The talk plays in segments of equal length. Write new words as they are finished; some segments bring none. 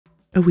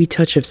A wee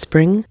touch of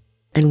spring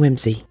and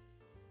whimsy.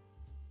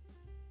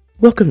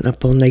 Welcome to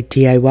Up All Night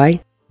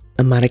DIY.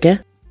 I'm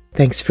Monica.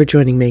 Thanks for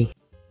joining me.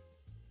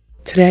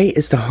 Today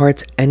is the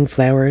Hearts and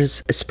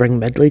Flowers Spring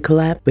Medley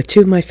collab with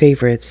two of my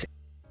favorites,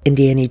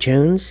 Indiana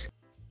Jones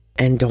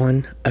and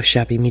Dawn of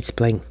Shabby Meets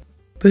Bling.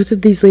 Both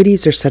of these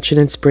ladies are such an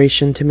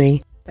inspiration to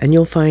me, and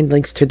you'll find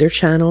links to their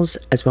channels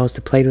as well as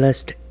the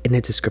playlist in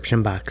the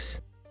description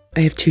box. I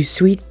have two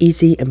sweet,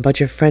 easy, and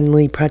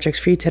budget-friendly projects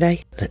for you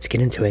today. Let's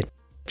get into it.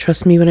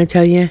 Trust me when I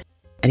tell you,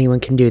 anyone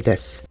can do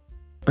this.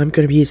 I'm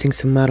going to be using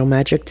some Model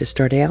Magic to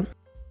start out.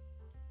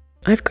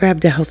 I've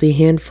grabbed a healthy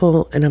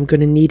handful and I'm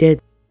going to knead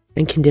it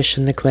and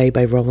condition the clay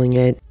by rolling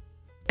it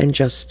and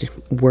just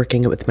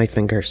working it with my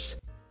fingers.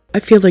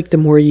 I feel like the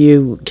more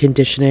you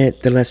condition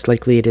it, the less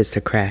likely it is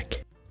to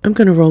crack. I'm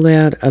going to roll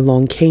out a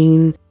long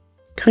cane,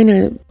 kind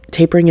of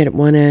tapering it at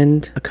one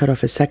end. I'll cut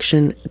off a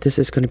section. This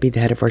is going to be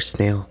the head of our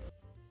snail.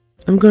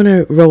 I'm going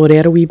to roll it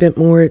out a wee bit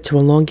more to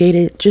elongate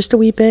it just a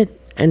wee bit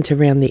and to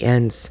round the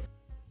ends.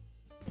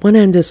 One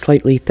end is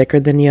slightly thicker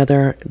than the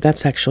other.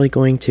 That's actually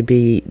going to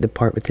be the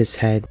part with his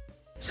head.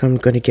 So I'm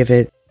going to give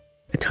it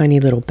a tiny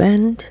little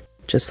bend,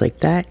 just like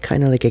that,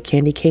 kind of like a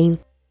candy cane.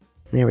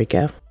 There we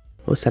go.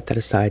 We'll set that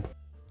aside.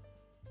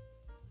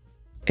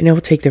 And now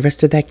we'll take the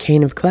rest of that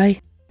cane of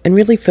clay and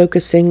really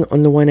focusing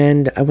on the one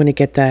end. I want to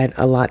get that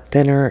a lot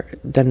thinner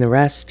than the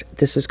rest.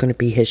 This is going to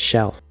be his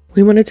shell.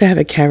 We want it to have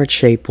a carrot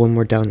shape when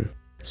we're done,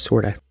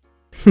 sorta.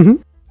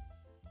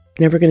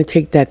 Now we're going to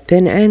take that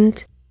thin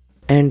end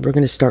and we're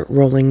going to start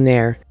rolling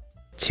there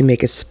to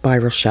make a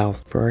spiral shell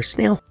for our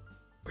snail.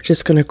 We're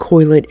just going to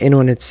coil it in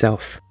on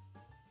itself.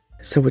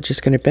 So we're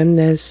just going to bend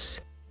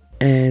this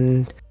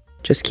and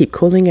just keep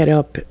coiling it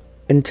up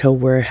until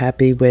we're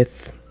happy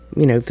with,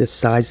 the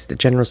size, the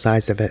general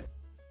size of it.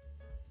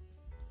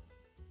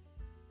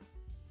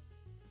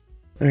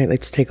 All right,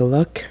 let's take a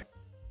look.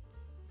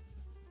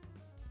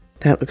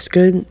 That looks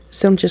good.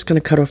 So I'm just going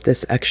to cut off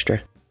this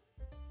extra.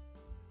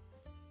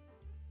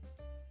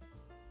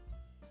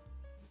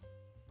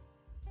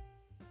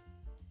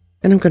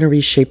 And I'm going to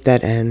reshape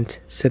that end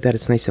so that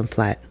it's nice and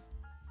flat.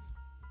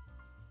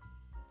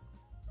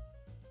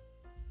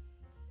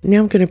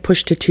 Now I'm going to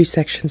push the two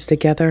sections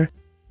together.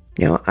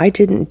 Now I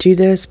didn't do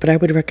this, but I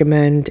would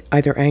recommend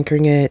either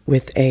anchoring it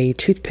with a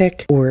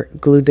toothpick or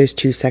glue those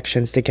two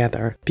sections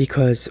together,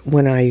 because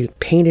when I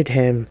painted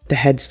him, the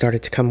head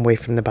started to come away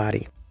from the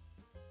body.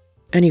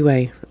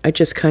 Anyway, I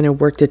just kind of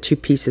worked the two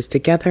pieces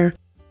together.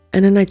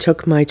 And then I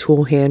took my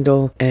tool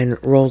handle and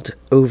rolled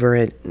over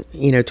it,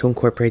 to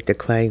incorporate the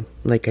clay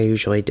like I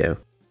usually do.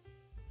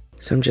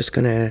 So I'm just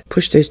going to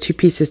push those two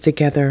pieces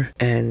together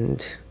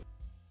and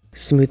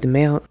smooth them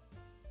out.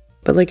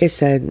 But like I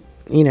said,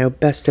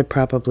 best to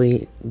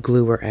probably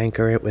glue or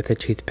anchor it with a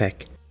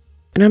toothpick.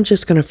 And I'm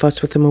just going to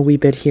fuss with him a wee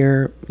bit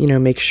here,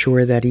 make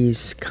sure that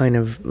he's kind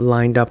of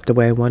lined up the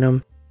way I want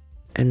him.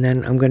 And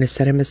then I'm going to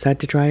set him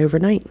aside to dry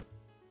overnight.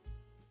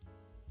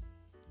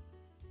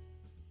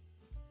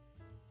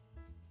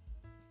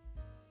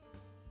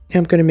 Now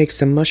I'm going to make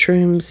some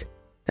mushrooms,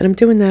 and I'm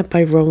doing that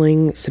by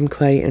rolling some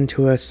clay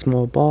into a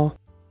small ball.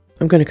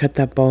 I'm going to cut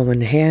that ball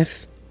in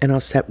half, and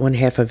I'll set one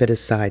half of it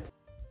aside.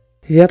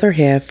 The other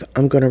half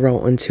I'm going to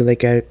roll into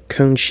like a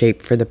cone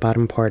shape for the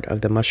bottom part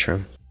of the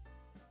mushroom.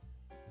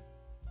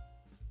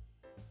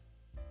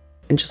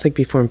 And just like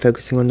before, I'm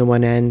focusing on the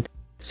one end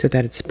so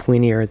that it's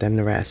pointier than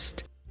the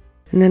rest.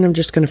 And then I'm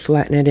just going to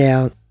flatten it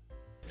out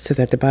so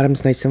that the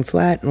bottom's nice and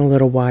flat and a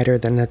little wider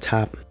than the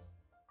top.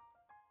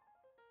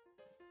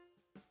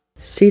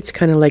 See, it's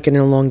kind of like an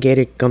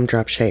elongated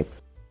gumdrop shape.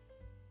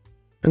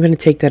 I'm going to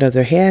take that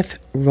other half,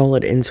 roll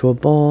it into a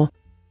ball,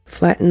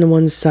 flatten the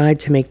one side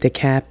to make the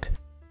cap,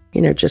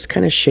 just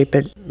kind of shape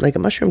it like a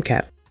mushroom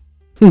cap.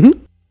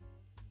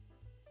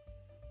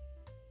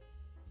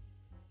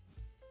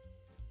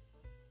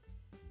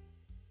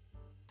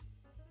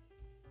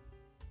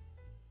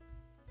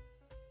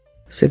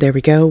 So there we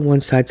go,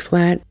 one side's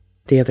flat,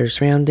 the other's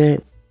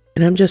rounded,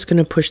 and I'm just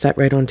going to push that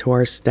right onto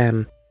our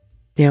stem.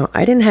 Now,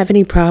 I didn't have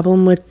any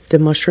problem with the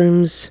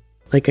mushrooms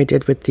like I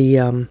did with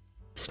the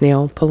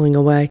snail pulling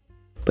away,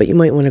 but you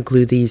might want to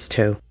glue these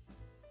too.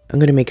 I'm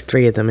going to make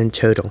 3 of them in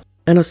total,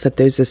 and I'll set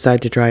those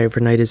aside to dry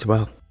overnight as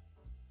well.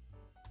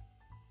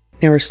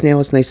 Now our snail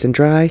is nice and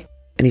dry,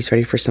 and he's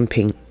ready for some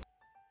paint.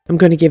 I'm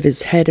going to give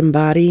his head and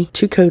body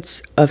 2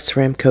 coats of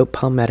Ceramcoat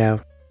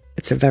Palmetto.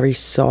 It's a very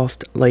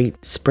soft,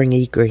 light,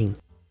 springy green.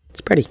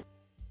 It's pretty.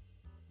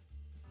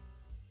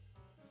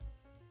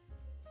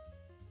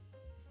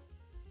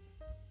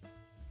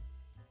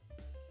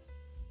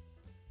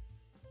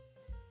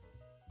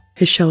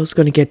 His shell is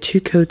going to get 2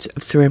 coats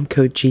of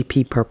Ceramcoat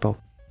GP Purple.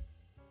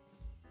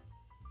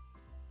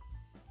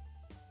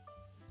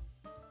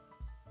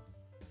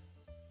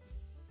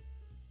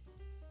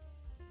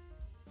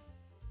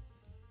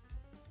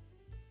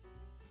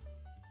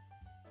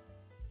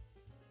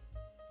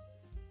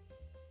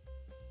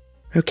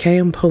 Okay,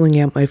 I'm pulling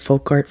out my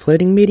folk art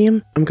floating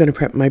medium. I'm going to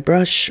prep my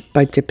brush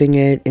by dipping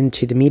it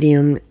into the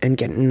medium and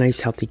getting a nice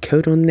healthy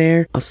coat on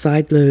there. I'll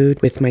side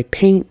load with my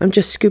paint. I'm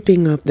just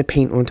scooping up the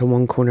paint onto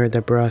one corner of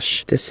the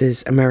brush. This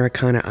is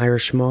Americana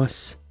Irish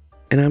Moss.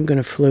 And I'm going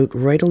to float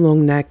right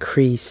along that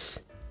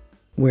crease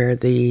where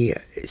the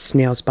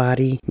snail's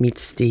body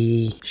meets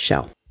the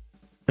shell.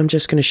 I'm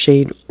just going to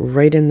shade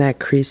right in that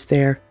crease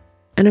there.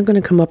 And I'm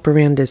going to come up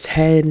around his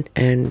head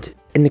and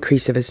in the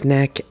crease of his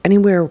neck,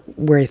 anywhere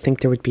where I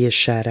think there would be a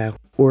shadow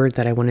or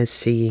that I want to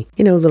see,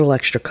 you know, a little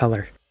extra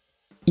color.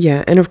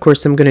 Yeah, and of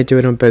course I'm going to do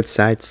it on both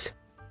sides.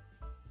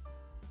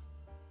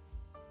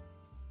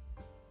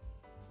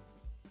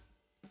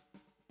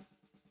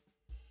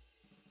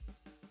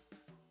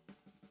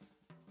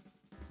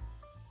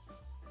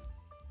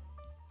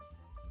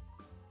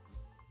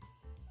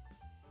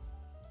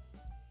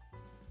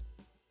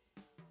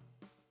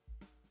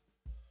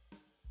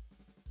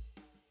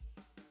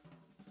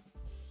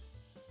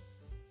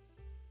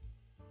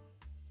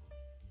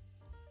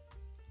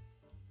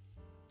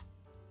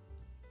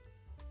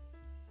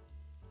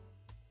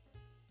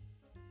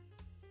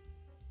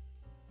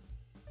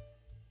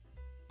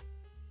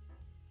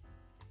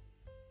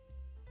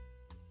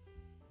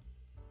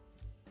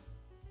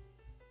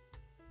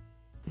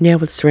 Now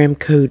with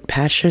Ceramcoat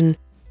Passion,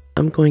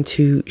 I'm going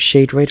to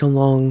shade right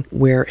along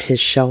where his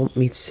shell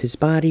meets his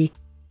body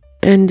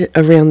and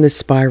around the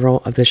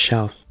spiral of the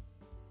shell.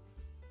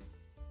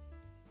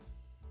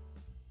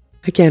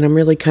 Again, I'm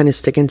really kind of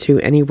sticking to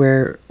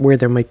anywhere where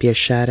there might be a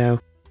shadow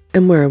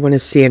and where I want to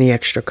see any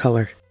extra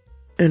color.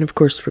 And of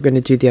course, we're going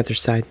to do the other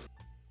side.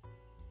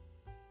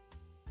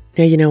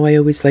 Now, you know, I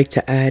always like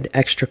to add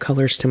extra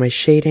colors to my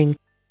shading,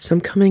 so I'm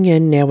coming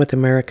in now with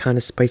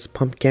Americana Spiced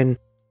Pumpkin.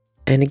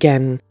 And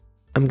again,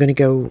 I'm going to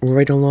go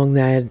right along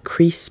that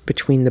crease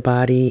between the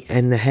body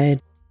and the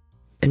head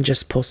and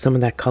just pull some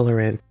of that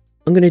color in.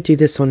 I'm going to do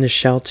this on the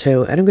shell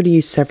too, and I'm going to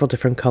use several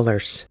different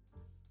colors.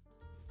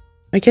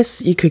 I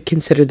guess you could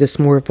consider this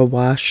more of a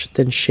wash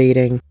than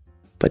shading,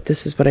 but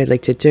this is what I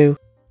like to do.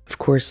 Of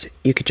course,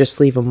 you could just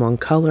leave them one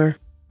color,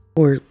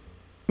 or,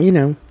 you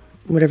know,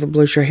 whatever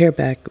blows your hair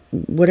back.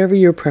 Whatever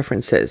your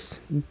preference is,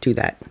 do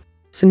that.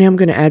 So now I'm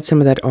going to add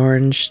some of that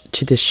orange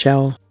to the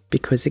shell,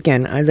 because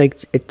again, I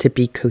like it to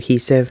be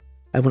cohesive.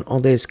 I want all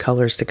those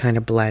colors to kind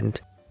of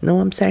blend. Know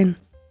what I'm saying?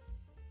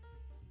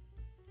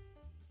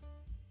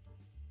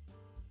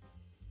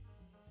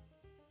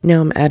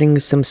 Now I'm adding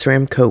some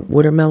Ceramcoat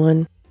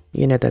Watermelon.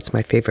 You know, that's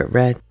my favorite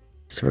red.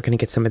 So we're going to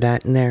get some of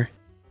that in there.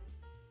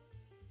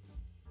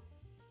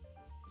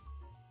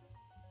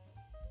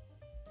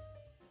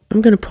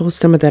 I'm going to pull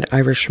some of that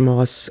Irish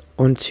moss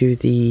onto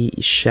the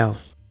shell.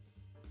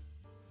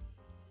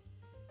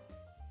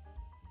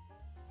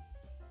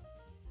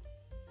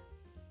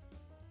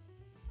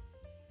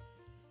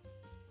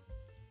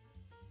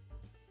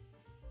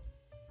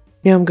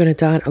 Now I'm going to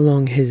dot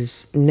along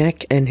his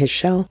neck and his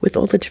shell with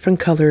all the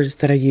different colors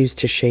that I use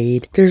to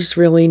shade. There's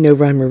really no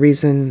rhyme or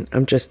reason.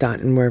 I'm just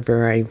dotting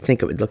wherever I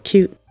think it would look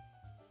cute.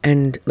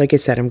 And like I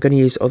said, I'm going to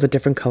use all the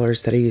different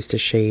colors that I use to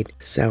shade.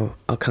 So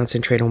I'll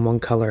concentrate on one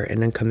color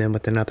and then come in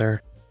with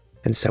another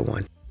and so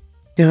on.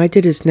 Now I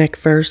did his neck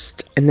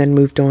first and then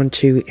moved on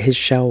to his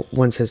shell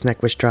once his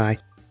neck was dry.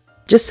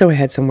 Just so I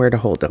had somewhere to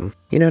hold him.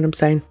 You know what I'm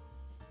saying?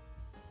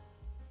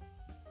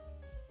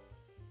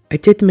 I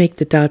did make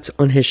the dots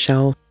on his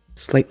shell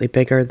slightly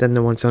bigger than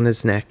the ones on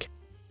his neck.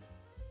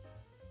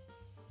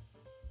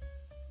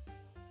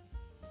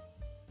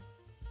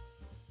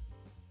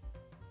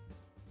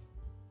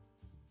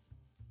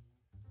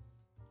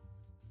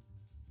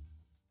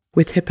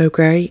 With Hippo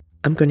Gray,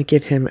 I'm going to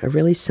give him a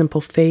really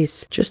simple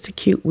face, just a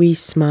cute wee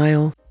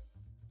smile.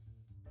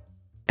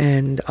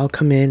 And I'll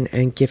come in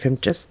and give him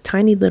just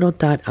tiny little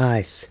dot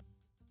eyes.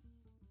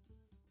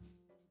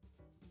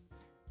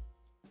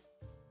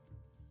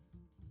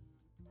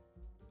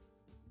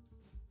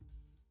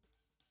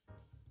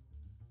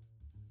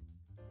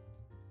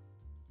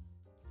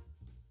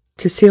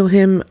 To seal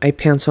him, I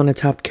pounce on a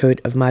top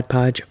coat of Mod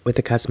Podge with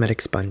a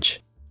cosmetic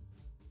sponge.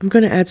 I'm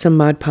going to add some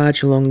Mod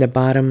Podge along the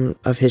bottom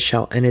of his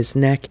shell and his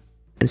neck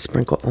and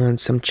sprinkle on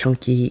some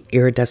chunky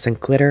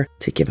iridescent glitter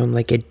to give him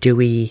like a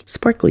dewy,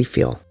 sparkly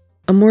feel.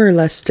 I'm more or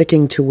less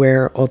sticking to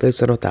where all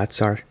those little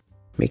dots are,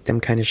 make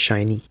them kind of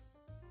shiny.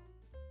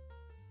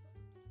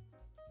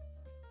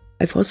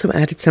 I've also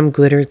added some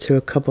glitter to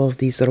a couple of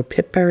these little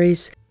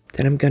Pipberries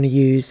that I'm going to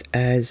use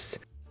as,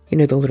 you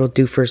know, the little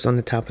doofers on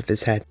the top of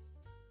his head.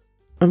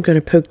 I'm going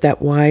to poke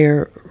that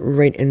wire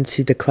right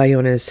into the clay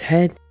on his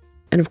head,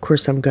 and of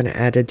course I'm going to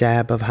add a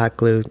dab of hot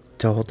glue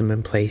to hold him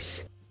in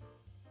place.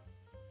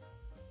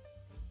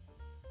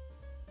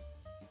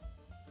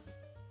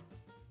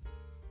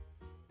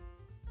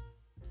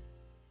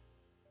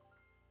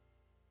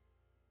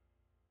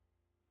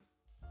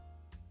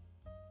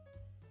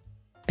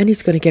 And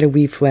he's going to get a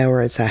wee flower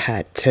as a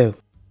hat too.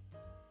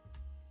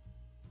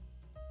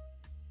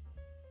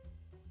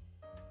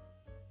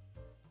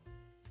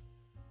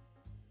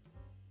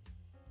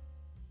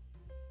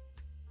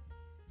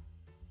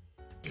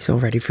 He's all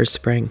ready for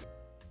spring.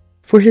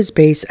 For his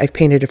base, I've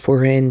painted a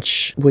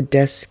 4-inch wood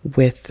desk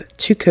with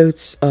 2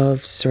 coats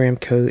of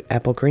Ceramcoat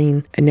apple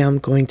green, and now I'm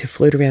going to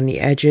float around the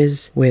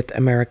edges with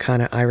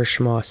Americana Irish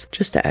moss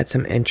just to add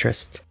some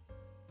interest.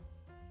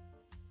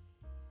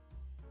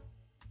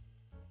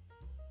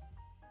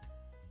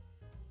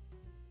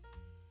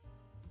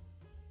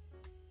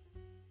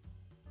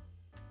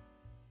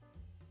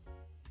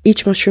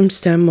 Each mushroom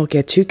stem will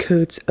get 2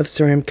 coats of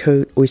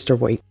Ceramcoat oyster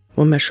white.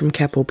 One mushroom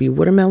cap will be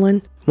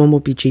watermelon, one will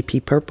be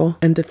GP purple,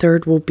 and the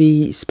third will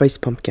be spice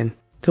pumpkin.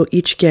 They'll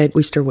each get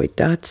oyster white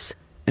dots,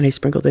 and I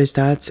sprinkle those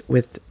dots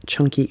with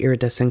chunky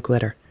iridescent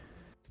glitter.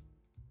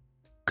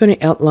 I'm going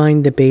to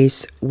outline the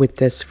base with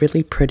this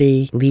really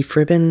pretty leaf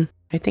ribbon.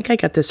 I think I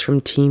got this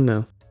from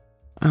Temu.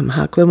 I'm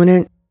hot gluing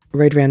it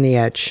right around the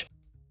edge.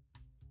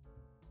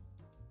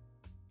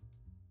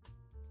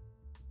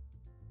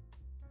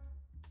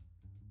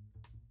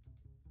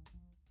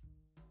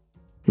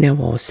 Now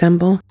we'll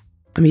assemble.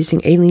 I'm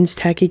using Aileen's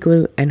tacky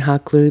glue and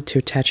hot glue to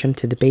attach him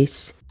to the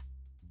base.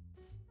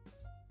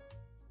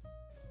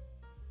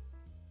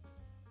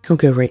 He'll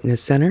go right in the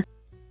center.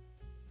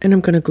 And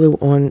I'm going to glue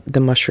on the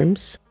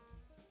mushrooms.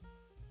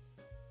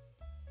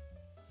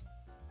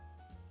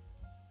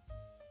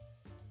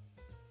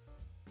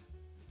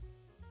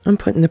 I'm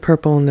putting the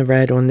purple and the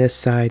red on this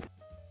side.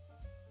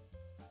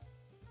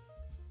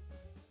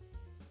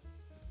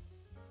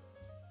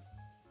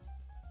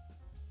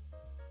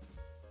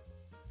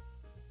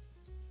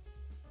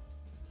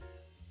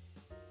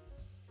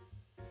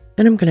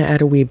 And I'm going to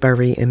add a wee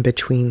berry in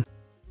between.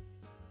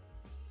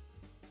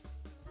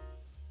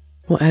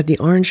 We'll add the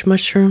orange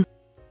mushroom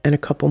and a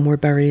couple more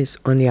berries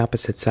on the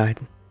opposite side.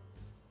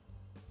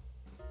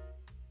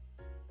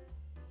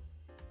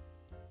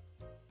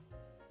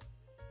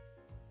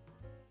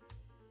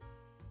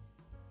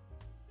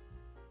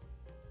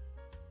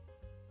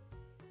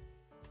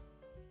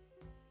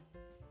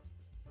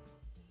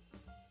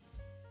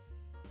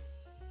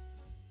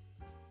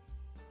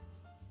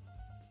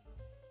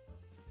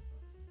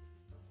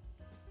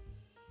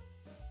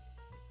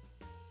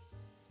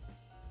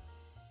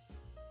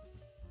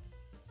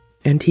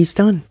 And he's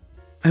done.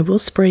 I will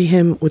spray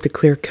him with a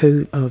clear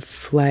coat of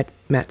flat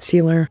matte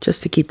sealer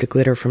just to keep the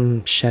glitter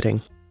from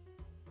shedding.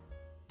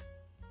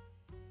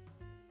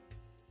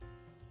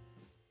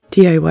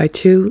 DIY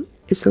 2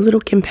 is the little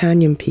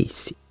companion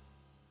piece.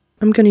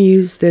 I'm going to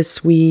use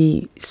this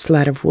wee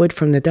slat of wood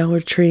from the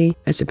Dollar Tree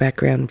as a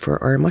background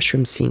for our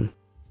mushroom scene.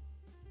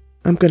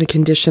 I'm going to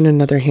condition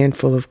another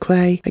handful of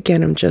clay.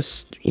 Again, I'm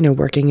just,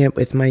 working it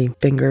with my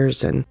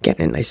fingers and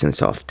getting it nice and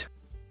soft.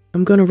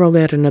 I'm going to roll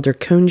out another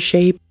cone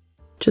shape,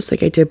 just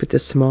like I did with the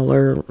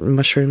smaller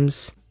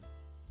mushrooms.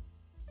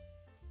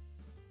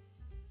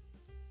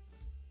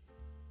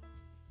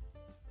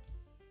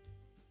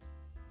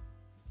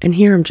 And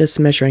here I'm just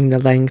measuring the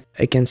length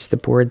against the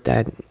board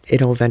that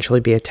it'll eventually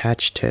be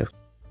attached to.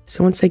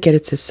 So once I get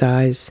it to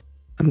size,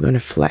 I'm going to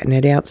flatten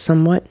it out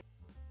somewhat.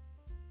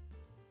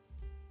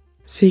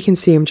 So you can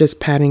see I'm just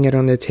patting it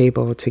on the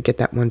table to get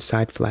that one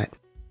side flat.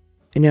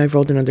 And now I've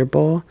rolled another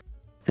ball,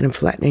 and I'm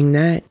flattening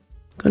that.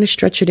 I'm going to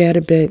stretch it out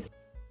a bit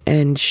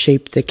and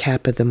shape the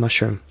cap of the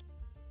mushroom.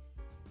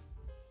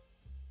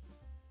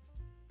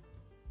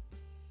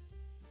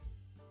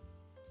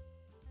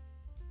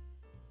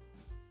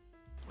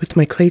 With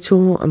my clay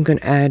tool, I'm going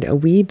to add a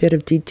wee bit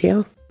of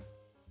detail,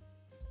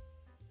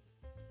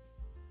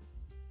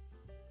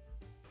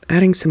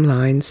 adding some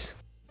lines.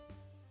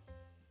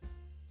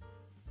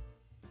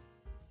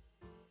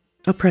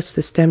 I'll press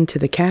the stem to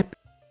the cap,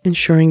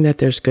 ensuring that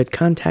there's good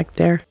contact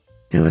there.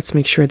 Now let's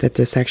make sure that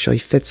this actually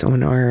fits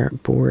on our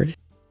board.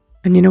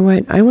 And you know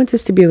what? I want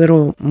this to be a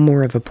little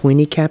more of a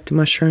pointy capped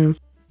mushroom,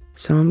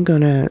 so I'm going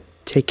to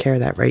take care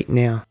of that right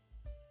now.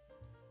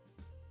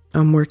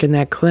 I'm working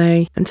that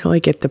clay until I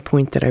get the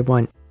point that I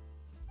want.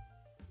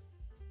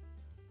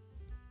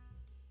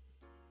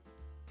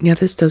 Now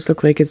this does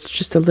look like it's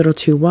just a little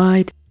too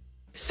wide,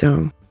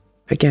 so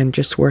again,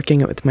 just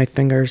working it with my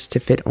fingers to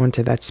fit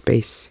onto that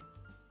space.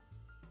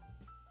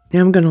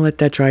 Now I'm going to let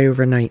that dry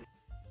overnight.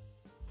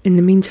 In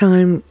the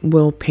meantime,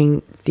 we'll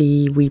paint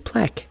the wee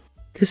plaque.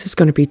 This is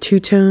going to be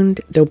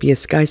two-toned. There'll be a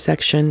sky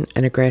section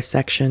and a grass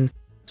section.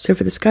 So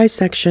for the sky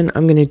section,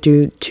 I'm going to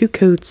do 2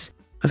 coats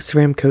of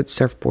Ceramcoat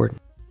surfboard.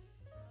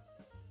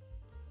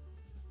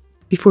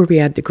 Before we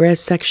add the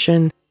grass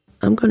section,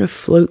 I'm going to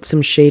float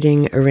some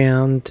shading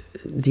around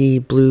the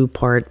blue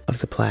part of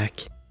the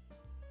plaque.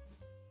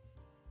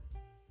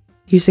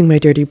 Using my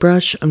dirty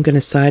brush, I'm going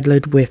to side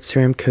load with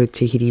Ceramcoat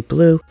Tahiti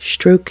Blue,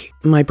 stroke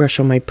my brush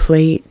on my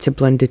plate to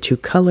blend the 2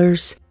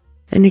 colors,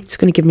 and it's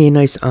going to give me a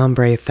nice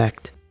ombre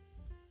effect.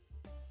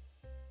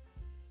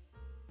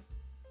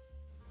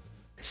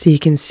 So you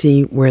can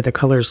see where the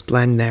colors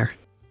blend there.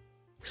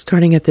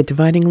 Starting at the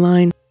dividing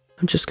line,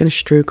 I'm just going to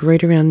stroke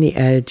right around the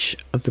edge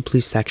of the blue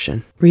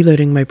section,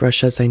 reloading my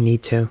brush as I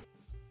need to.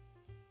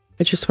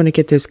 I just want to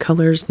get those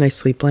colors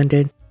nicely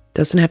blended.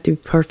 Doesn't have to be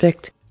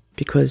perfect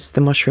because the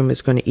mushroom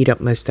is going to eat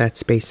up most of that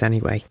space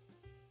anyway.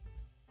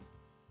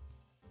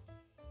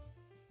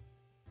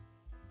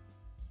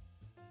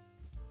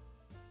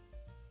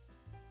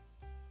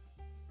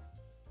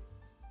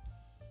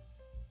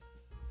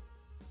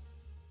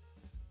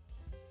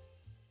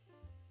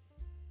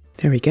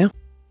 There we go.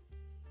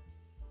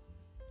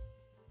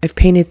 I've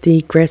painted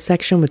the grass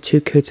section with 2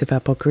 coats of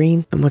apple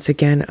green, and once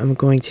again I'm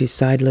going to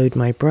side load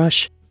my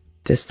brush,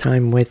 this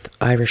time with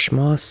Irish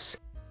moss.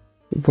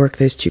 Work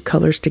those 2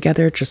 colors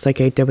together just like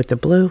I did with the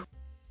blue,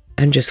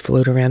 and just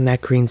float around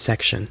that green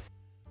section.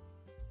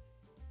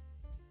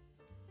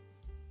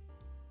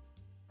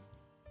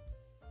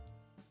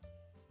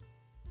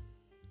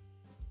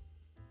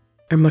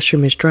 Our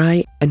mushroom is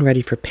dry and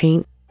ready for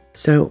paint,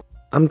 so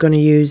I'm going to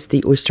use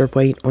the oyster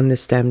white on the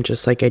stem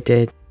just like I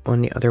did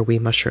on the other wee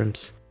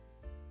mushrooms.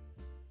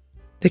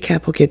 The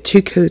cap will get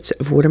 2 coats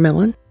of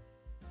watermelon.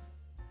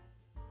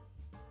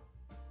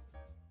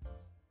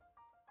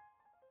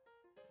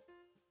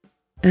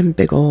 And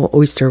big ol'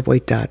 oyster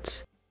white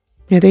dots.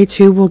 Now they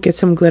too will get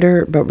some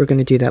glitter, but we're going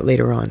to do that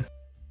later on.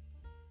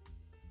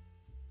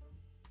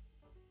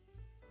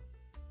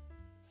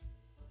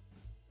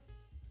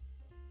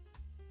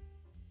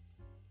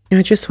 Now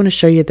I just want to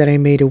show you that I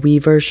made a wee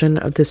version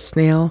of this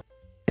snail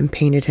and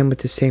painted him with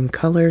the same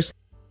colors.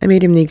 I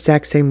made him the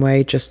exact same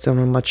way, just on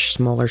a much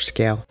smaller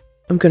scale.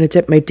 I'm going to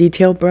dip my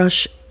detail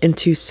brush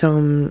into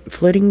some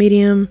floating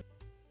medium,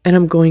 and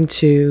I'm going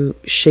to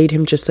shade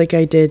him just like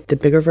I did the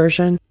bigger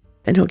version,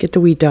 and he'll get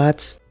the wee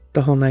dots,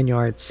 the whole 9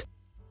 yards.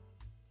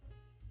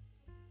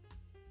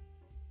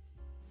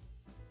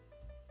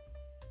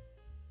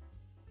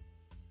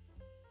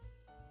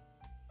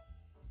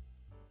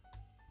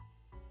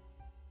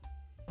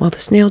 While the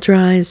snail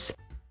dries,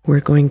 we're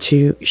going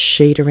to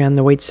shade around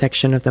the white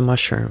section of the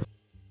mushroom.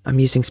 I'm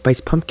using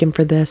spiced pumpkin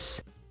for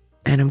this,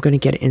 and I'm going to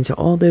get into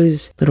all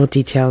those little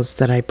details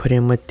that I put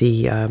in with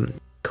the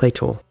clay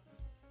tool.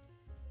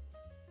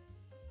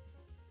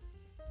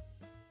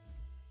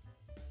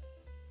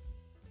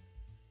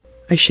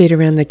 I shade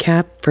around the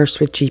cap first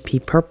with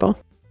GP Purple,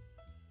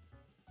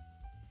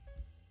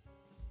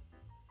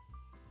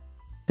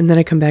 and then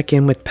I come back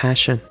in with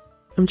Passion.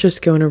 I'm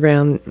just going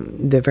around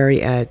the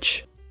very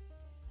edge.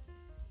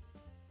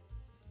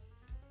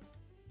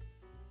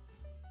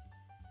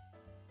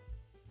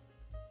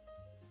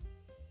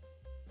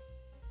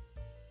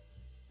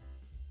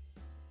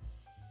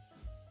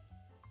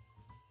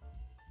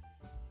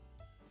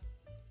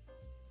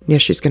 Yeah,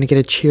 she's going to get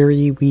a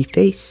cheery wee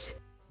face,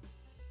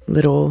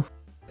 little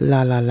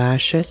la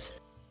lashes,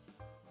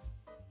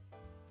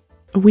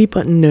 a wee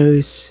button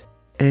nose,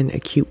 and a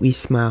cute wee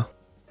smile.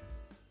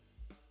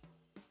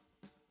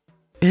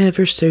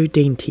 Ever so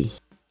dainty.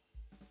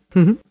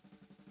 And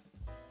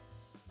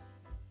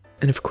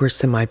of course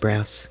some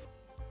eyebrows.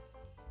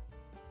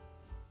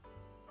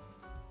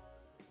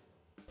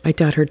 I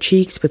dot her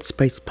cheeks with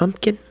spiced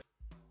pumpkin.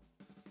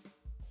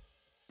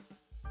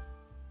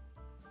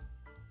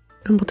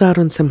 And we'll dot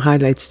on some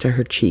highlights to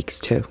her cheeks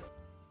too.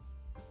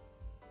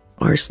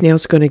 Our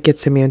snail's going to get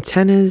some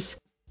antennas.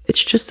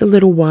 It's just a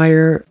little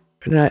wire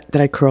that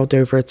I curled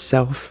over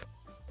itself.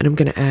 And I'm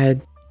going to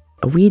add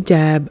a wee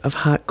dab of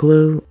hot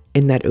glue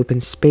in that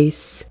open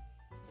space.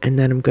 And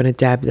then I'm going to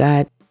dab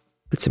that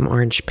with some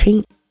orange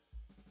paint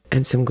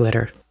and some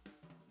glitter.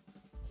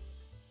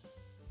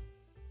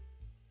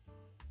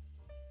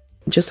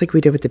 Just like we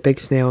did with the big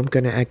snail, I'm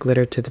going to add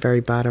glitter to the very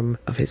bottom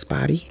of his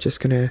body.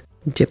 Just going to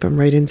dip him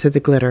right into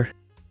the glitter.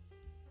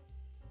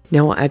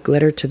 Now I'll add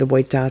glitter to the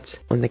white dots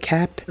on the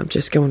cap. I'm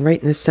just going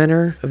right in the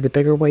center of the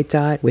bigger white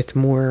dot with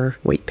more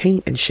white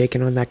paint and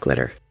shaking on that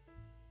glitter.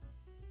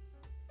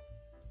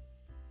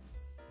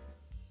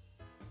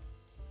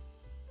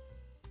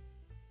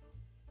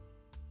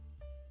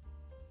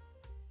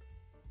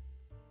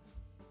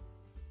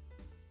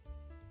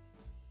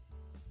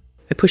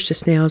 I push the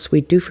snail's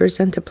wee doofers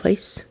into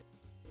place.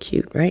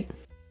 Cute, right?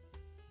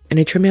 And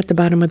I trim out the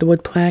bottom of the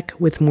wood plaque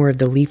with more of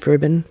the leaf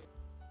ribbon.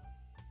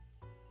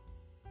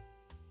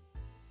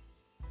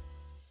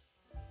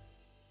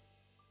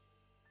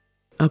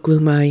 I'll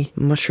glue my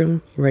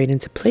mushroom right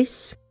into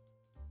place.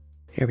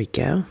 There we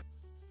go.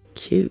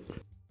 Cute.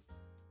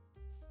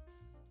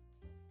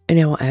 And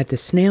now I'll add the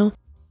snail.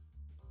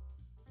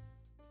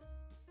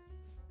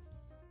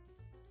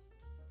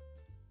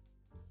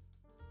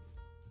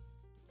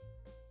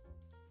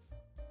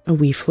 A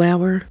wee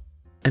flower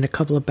and a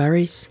couple of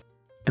berries,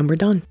 and we're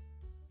done.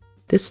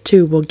 This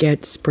too will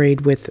get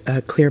sprayed with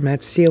a clear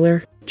matte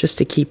sealer just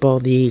to keep all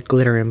the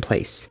glitter in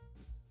place.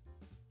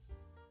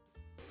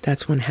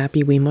 That's one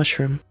happy wee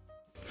mushroom.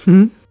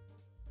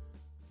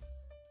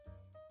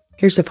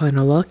 Here's a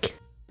final look.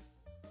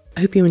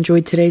 I hope you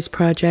enjoyed today's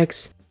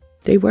projects.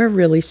 They were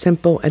really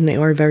simple and they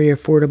are very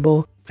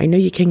affordable. I know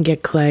you can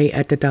get clay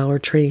at the Dollar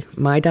Tree.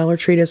 My Dollar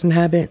Tree doesn't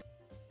have it,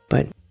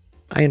 but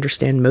I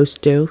understand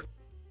most do.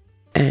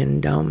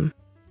 And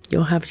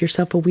you'll have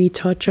yourself a wee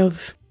touch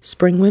of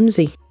spring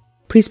whimsy.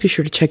 Please be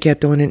sure to check out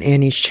Dawn and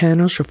Annie's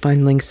channels. You'll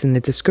find links in the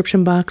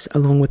description box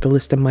along with a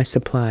list of my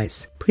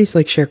supplies. Please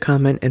like, share,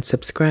 comment, and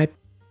subscribe,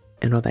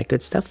 and all that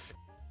good stuff.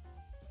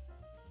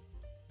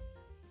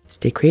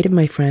 Stay creative,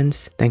 my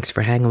friends. Thanks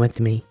for hanging with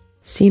me.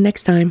 See you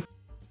next time.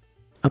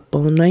 Up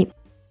all night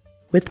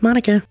with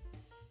Monica.